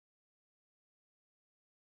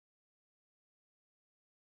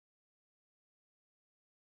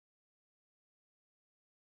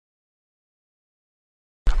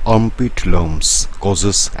Armpit lumps,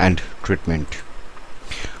 causes and treatment.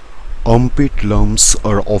 Armpit lumps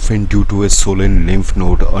are often due to a swollen lymph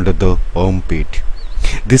node under the armpit.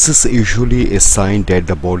 This is usually a sign that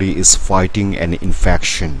the body is fighting an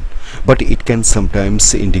infection, but it can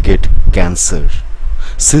sometimes indicate cancer.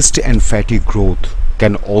 Cyst and fatty growth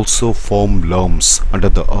can also form lumps under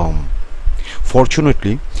the arm.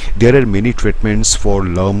 Fortunately, there are many treatments for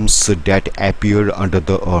lumps that appear under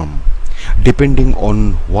the arm, depending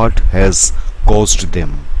on what has caused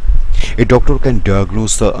them. A doctor can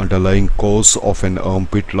diagnose the underlying cause of an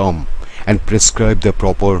armpit lump and prescribe the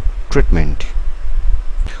proper treatment.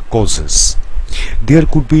 Causes. There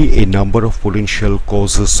could be a number of potential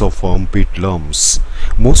causes of armpit lumps.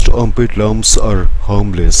 Most armpit lumps are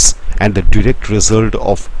harmless and the direct result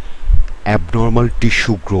of abnormal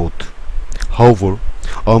tissue growth. However,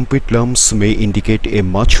 armpit lumps may indicate a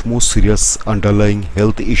much more serious underlying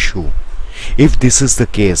health issue. If this is the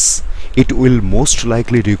case, it will most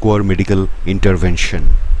likely require medical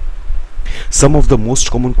intervention. Some of the most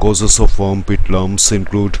common causes of armpit lumps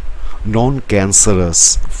include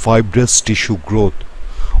non-cancerous fibrous tissue growth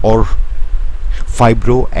or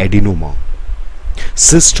fibroadenoma,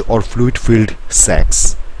 cyst or fluid-filled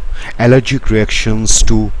sacs, allergic reactions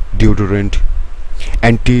to deodorant,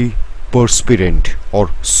 antiperspirant or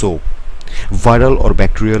soap, viral or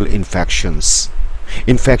bacterial infections,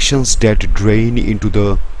 infections that drain into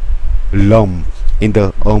the lump in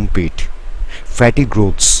the armpit, fatty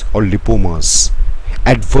growths or lipomas,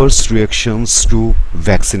 adverse reactions to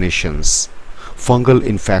vaccinations, fungal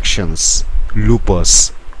infections,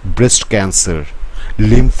 lupus, breast cancer,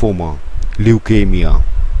 lymphoma, leukemia.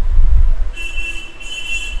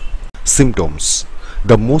 Symptoms.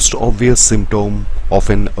 The most obvious symptom of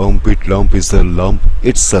an armpit lump is the lump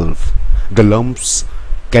itself. The lumps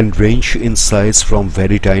can range in size from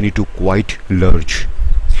very tiny to quite large.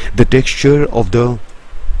 The texture of the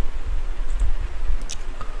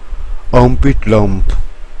armpit lump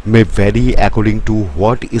may vary according to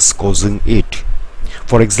what is causing it.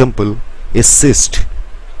 For example, a cyst,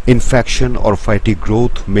 infection or fatty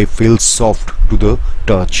growth may feel soft to the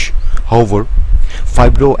touch. However,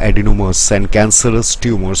 fibroadenomas and cancerous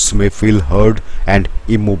tumors may feel hard and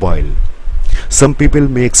immobile. Some people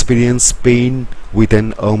may experience pain with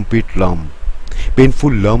an armpit lump.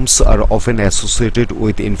 Painful lumps are often associated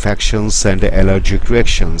with infections and allergic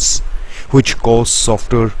reactions, which cause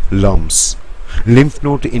softer lumps. Lymph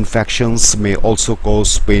node infections may also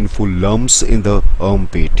cause painful lumps in the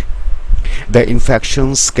armpit. The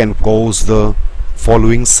infections can cause the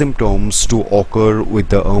following symptoms to occur with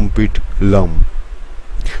the armpit lump: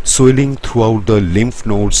 swelling throughout the lymph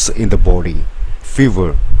nodes in the body,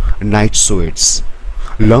 fever, night sweats,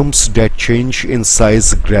 lumps that change in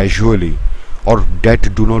size gradually or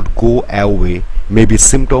that do not go away may be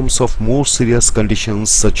symptoms of more serious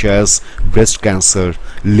conditions such as breast cancer,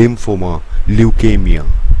 lymphoma, leukemia.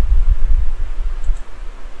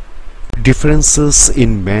 Differences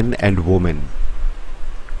in men and women.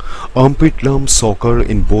 Armpit lumps occur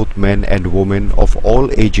in both men and women of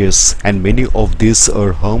all ages, and many of these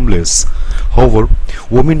are harmless. However,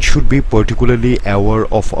 women should be particularly aware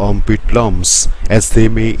of armpit lumps as they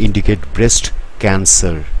may indicate breast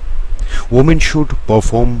cancer. Women should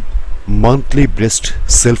perform monthly breast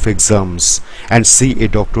self-exams and see a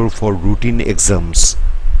doctor for routine exams.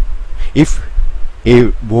 If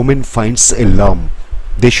a woman finds a lump,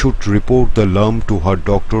 they should report the lump to her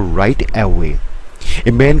doctor right away.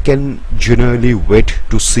 A man can generally wait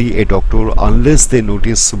to see a doctor unless they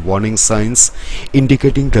notice warning signs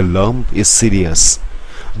indicating the lump is serious.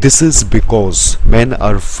 This is because men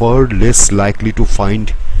are far less likely to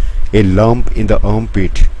find a lump in the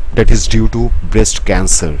armpit that is due to breast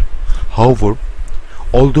cancer. However,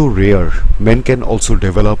 although rare, men can also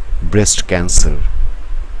develop breast cancer.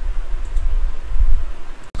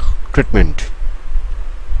 Treatment.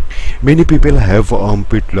 Many people have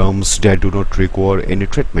armpit lumps that do not require any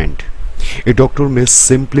treatment. A doctor may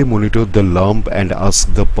simply monitor the lump and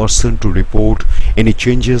ask the person to report any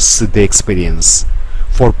changes they experience.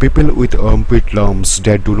 For people with armpit lumps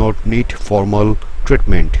that do not need formal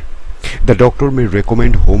treatment, the doctor may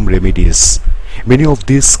recommend home remedies. Many of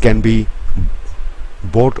these can be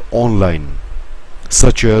bought online,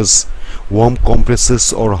 such as warm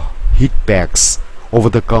compresses or heat packs,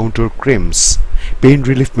 over-the-counter creams, pain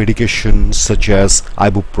relief medication such as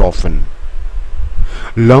ibuprofen.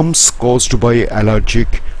 Lumps caused by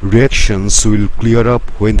allergic reactions will clear up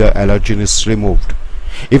when the allergen is removed.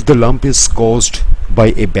 If the lump is caused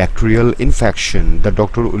by a bacterial infection, the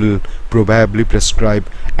doctor will probably prescribe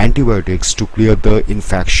antibiotics to clear the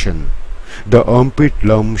infection. The armpit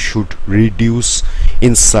lump should reduce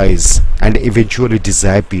in size and eventually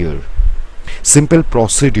disappear. Simple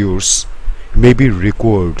procedures may be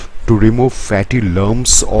required to remove fatty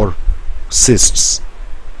lumps or cysts.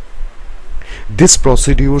 These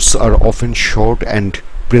procedures are often short and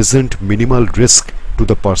present minimal risk to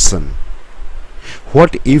the person.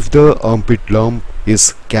 What if the armpit lump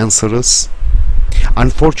is cancerous?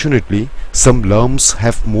 Unfortunately, some lumps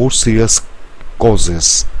have more serious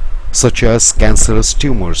causes, such as cancerous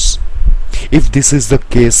tumors. If this is the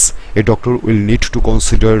case, a doctor will need to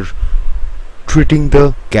consider treating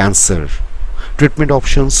the cancer. Treatment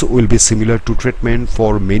options will be similar to treatment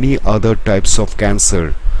for many other types of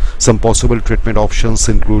cancer. Some possible treatment options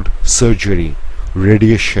include surgery,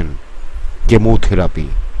 radiation, chemotherapy.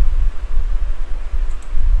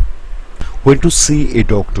 When to see a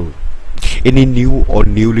doctor? Any new or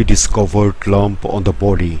newly discovered lump on the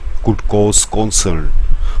body could cause concern.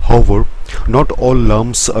 However, not all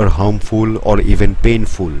lumps are harmful or even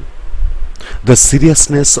painful. The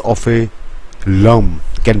seriousness of a lump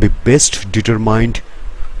can be best determined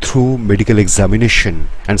through medical examination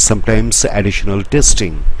and sometimes additional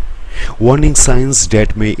testing. Warning signs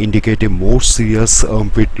that may indicate a more serious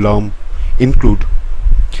armpit lump include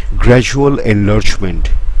gradual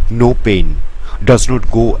enlargement, no pain, does not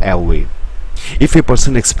go away. If a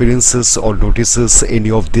person experiences or notices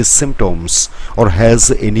any of these symptoms or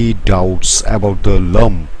has any doubts about the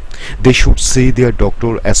lump, they should see their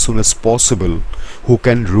doctor as soon as possible, who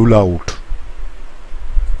can rule out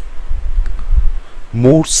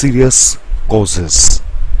more serious causes.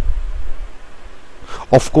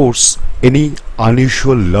 Of course, any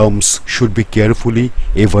unusual lumps should be carefully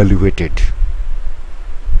evaluated.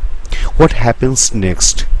 What happens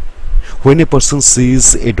next? When a person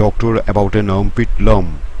sees a doctor about an armpit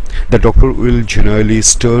lump, the doctor will generally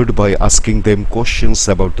start by asking them questions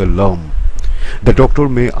about the lump. The doctor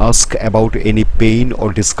may ask about any pain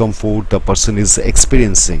or discomfort the person is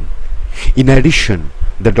experiencing. In addition,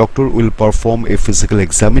 the doctor will perform a physical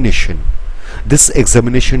examination. This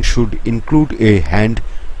examination should include a hand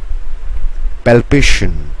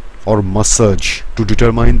palpation or massage to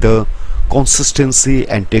determine the consistency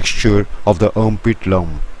and texture of the armpit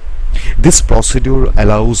lump. This procedure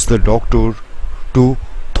allows the doctor to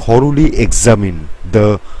thoroughly examine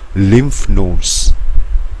the lymph nodes